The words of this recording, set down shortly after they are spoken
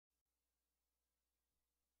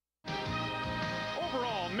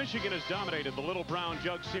Michigan has dominated the Little Brown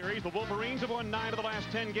Jug Series. The Wolverines have won 9 of the last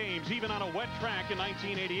 10 games, even on a wet track in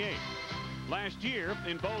 1988. Last year,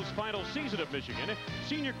 in Bo's final season of Michigan,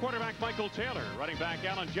 senior quarterback Michael Taylor, running back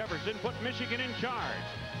Allen Jefferson, put Michigan in charge.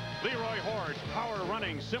 Leroy Hord's power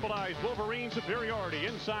running symbolized Wolverine superiority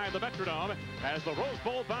inside the Metrodome as the Rose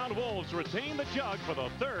Bowl-bound Wolves retain the Jug for the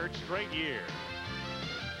 3rd straight year.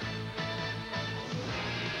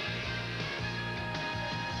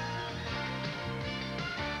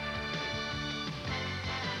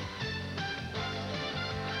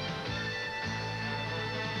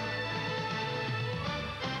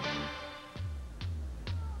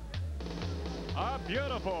 A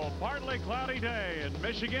beautiful, partly cloudy day in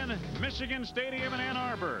Michigan Stadium in Ann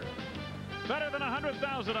Arbor. Better than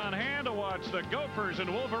 100,000 on hand to watch the Gophers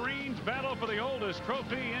and Wolverines battle for the oldest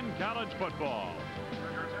trophy in college football.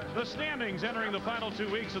 The standings entering the final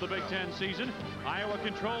 2 weeks of the Big Ten season. Iowa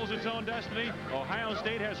controls its own destiny. Ohio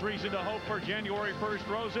State has reason to hope for January 1st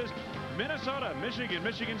roses. Minnesota,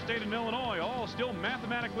 Michigan State, and Illinois all still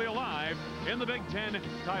mathematically alive in the Big Ten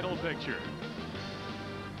title picture.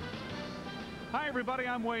 Hi, everybody.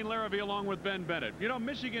 I'm Wayne Larrabee along with Ben Bennett. You know,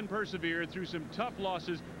 Michigan persevered through some tough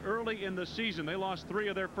losses early in the season. They lost 3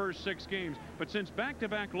 of their first 6 games. But since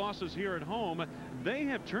back-to-back losses here at home, they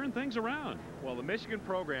have turned things around. Well, the Michigan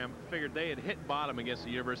program figured they had hit bottom against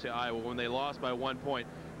the University of Iowa when they lost by 1 point.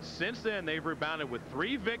 Since then, they've rebounded with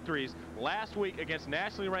 3 victories last week against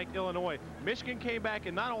nationally ranked Illinois. Michigan came back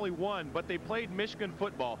and not only won, but they played Michigan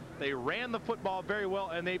football. They ran the football very well,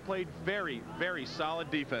 and they played very, very solid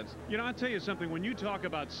defense. You know, I'll tell you something. When you talk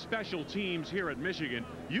about special teams here at Michigan,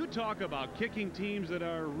 you talk about kicking teams that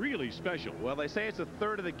are really special. Well, they say it's a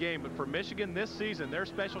third of the game, but for Michigan this season, their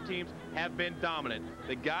special teams have been dominant.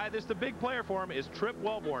 The guy that's the big player for him is Trip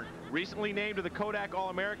Wellborn, recently named to the Kodak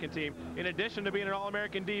All-American team. In addition to being an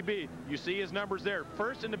All-American DB, you see his numbers there.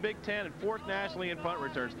 1st in the Big Ten and 4th nationally in punt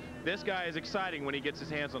returns. This guy is exciting when he gets his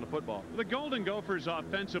hands on the football. The Golden Gophers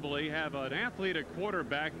offensively have an athlete at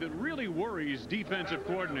quarterback that really worries defensive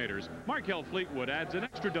coordinators. Markel Fleetwood adds an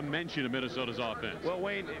extra dimension to Minnesota's offense. Well,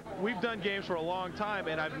 Wayne, we've done games for a long time,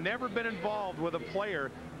 and I've never been involved with a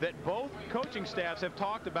player that both coaching staffs have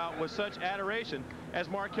talked about with such adoration as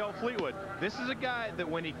Markel Fleetwood. This is a guy that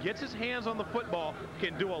when he gets his hands on the football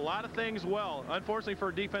can do a lot of things well. Unfortunately for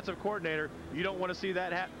a defensive coordinator, you don't want to see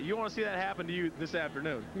that happen to you this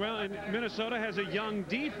afternoon. Well, and Minnesota has a young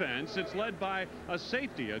defense. It's led by a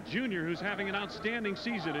safety, a junior who's having an outstanding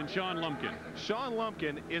season in Sean Lumpkin. Sean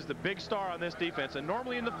Lumpkin is the big star on this defense, and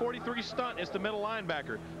normally in the 43 stunt it's the middle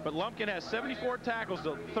linebacker, but Lumpkin has 74 tackles,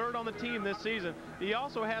 the 3rd on the team this season. He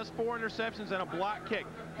also has 4 interceptions and a block kick.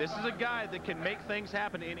 This is a guy that can make things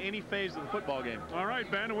happen in any phase of the football game. All right,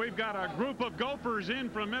 Ben, we've got a group of Gophers in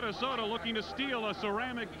from Minnesota looking to steal a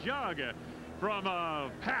ceramic jug from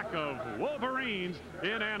a pack of Wolverines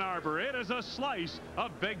in Ann Arbor. It is a slice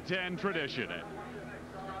of Big Ten tradition.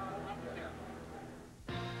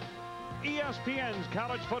 ESPN's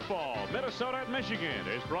college football, Minnesota at Michigan,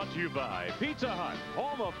 is brought to you by Pizza Hut,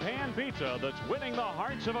 home of pan pizza that's winning the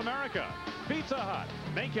hearts of America. Pizza Hut,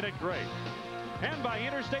 making it great. And by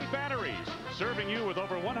Interstate Batteries, serving you with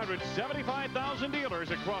over 175,000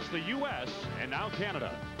 dealers across the U.S. and now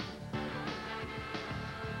Canada.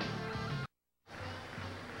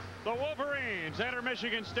 The Wolverines enter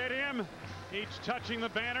Michigan Stadium, each touching the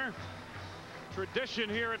banner. Tradition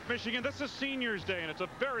here at Michigan. This is Seniors Day, and it's a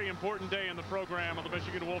very important day in the program of the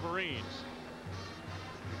Michigan Wolverines.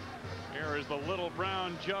 Here is the Little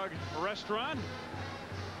Brown Jug restaurant.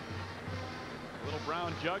 Little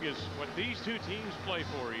Brown Jug is what these 2 teams play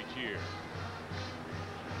for each year.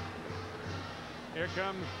 Here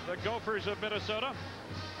come the Gophers of Minnesota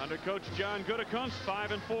under Coach John Gutekunst,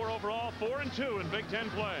 5-4 overall, 4-2 in Big Ten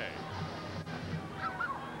play.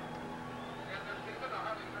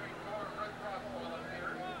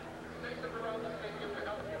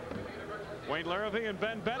 Wayne Larrabee and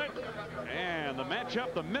Ben Bennett, and the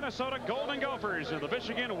matchup, the Minnesota Golden Gophers and the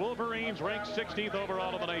Michigan Wolverines, ranked 16th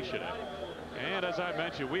overall in the nation. And as I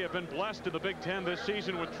mentioned, we have been blessed in the Big Ten this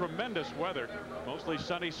season with tremendous weather. Mostly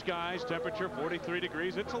sunny skies, temperature 43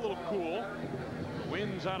 degrees. It's a little cool.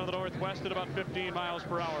 Winds out of the northwest at about 15 miles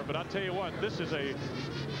per hour. But I'll tell you what, this is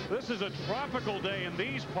a tropical day in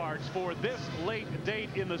these parts for this late date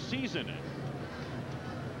in the season.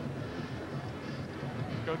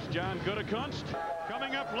 Coach John Gutekunst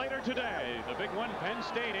coming up later today. The big one, Penn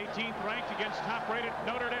State, 18th ranked against top-rated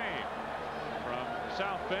Notre Dame from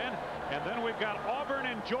South Bend. And then we've got Auburn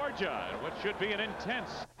and Georgia, what should be an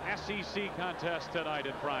intense SEC contest tonight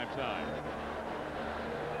in prime time.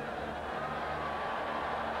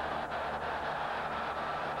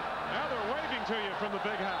 Now they're waving coming to you from the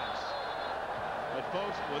big house. But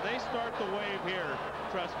folks, when they start the wave here,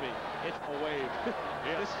 trust me, it's a wave.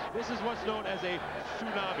 Yes. This is what's known as a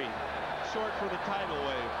tsunami, short for the tidal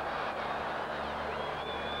wave.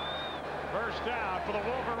 First down for the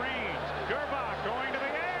Wolverines. Gerbach going to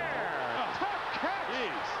the air. Oh, Tough catch.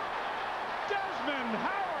 Jeez. Desmond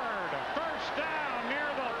Howard. First down near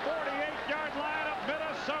the 48-yard line of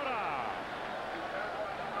Minnesota.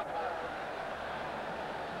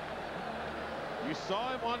 You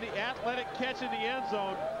saw him on the athletic catch in the end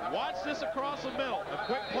zone. Watch this across the middle. A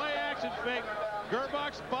quick play action fake.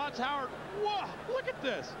 Gerbach spots Howard. Whoa, look at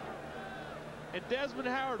this. And Desmond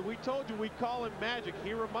Howard, we told you we call him magic.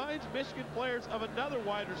 He reminds Michigan players of another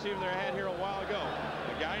wide receiver they had here a while ago,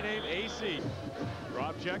 a guy named AC.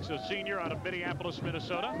 Rob Check's a senior out of Minneapolis,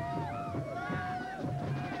 Minnesota.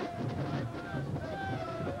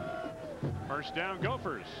 First down,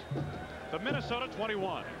 Gophers. The Minnesota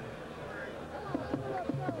 21.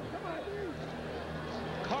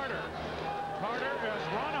 Carter has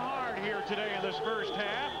run hard here today in this first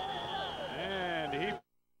half. And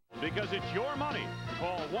because it's your money,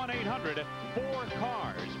 call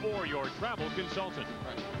 1-800-4CARS or your travel consultant.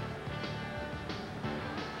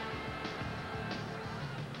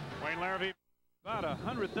 Wayne Larrivee, about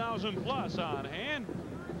 100,000 plus on hand.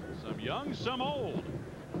 Some young, some old.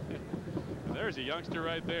 There's a youngster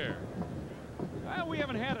right there. Well, we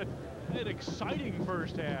haven't had an exciting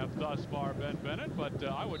first half thus far, Ben Bennett, but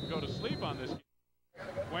I wouldn't go to sleep on this.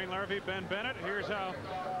 Wayne Larrivee, Ben Bennett. Here's how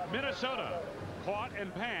Minnesota caught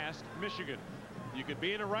and passed Michigan. You could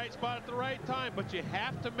be in the right spot at the right time, but you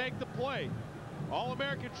have to make the play.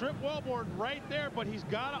 All-American Trip Wellborn right there, but he's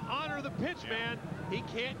got to honor the pitch, man. He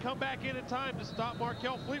can't come back in time to stop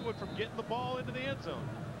Markel Fleetwood from getting the ball into the end zone.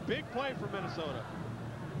 Big play for Minnesota.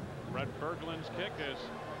 Brett Berglund's kick as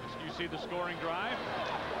you see the scoring drive.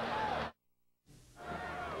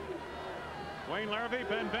 Wayne Larrivee,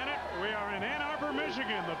 Ben Bennett. We are in Ann Arbor,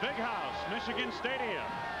 Michigan, the big house, Michigan Stadium.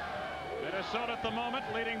 Minnesota at the moment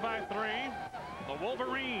leading by 3. The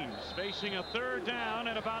Wolverines facing a third down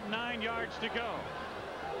and about 9 yards to go.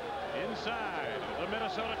 Inside the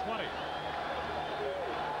Minnesota 20.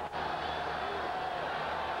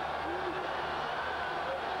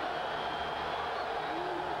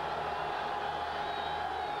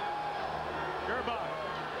 Gerbach.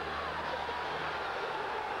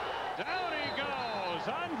 Down he goes.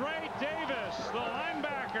 Andre Davis, the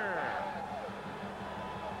linebacker.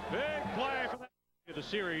 Big play for the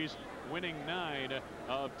series, winning 9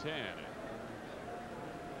 of 10.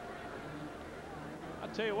 I'll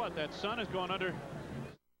tell you what, that sun is going under.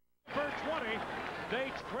 For 20,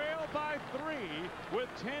 they trail by 3 with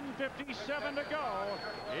 10:57 to go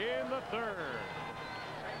in the third.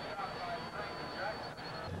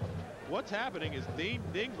 What's happening is Dean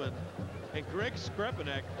Dingman and Greg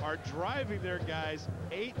Skrepenek are driving their guys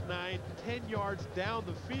 8, 9, 10 yards down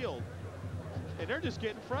the field. And they're just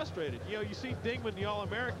getting frustrated. You know, you see Dingman, the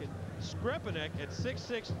All-American. Skrepenek at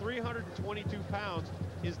 6'6", 322 pounds,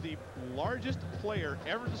 is the largest player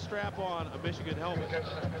ever to strap on a Michigan helmet.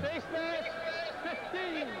 Face mask,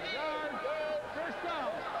 15 yards, first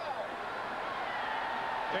down.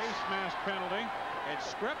 Face mask penalty. And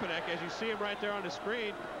Skrepenek, as you see him right there on the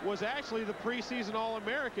screen, was actually the preseason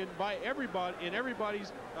All-American by everybody in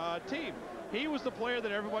everybody's team. He was the player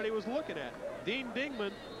that everybody was looking at. Dean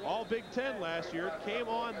Dingman, all Big Ten last year, came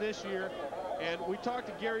on this year, and we talked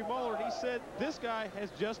to Gary Muller, and he said this guy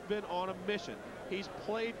has just been on a mission. He's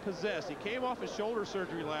played possessed. He came off his shoulder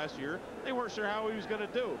surgery last year. They weren't sure how he was going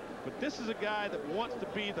to do, but this is a guy that wants to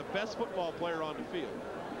be the best football player on the field.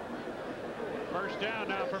 First down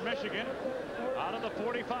now for Michigan out of the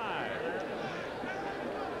 45.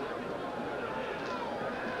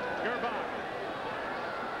 Gerbach.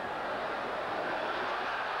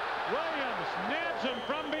 Williams nabs him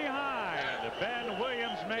from behind. Ben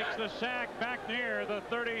Williams makes the sack back near the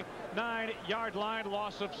 39-yard line,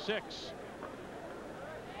 loss of 6.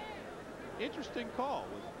 Interesting call.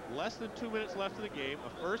 With less than 2 minutes left in the game, a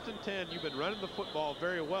 1st and 10, you've been running the football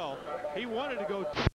very well. He wanted to go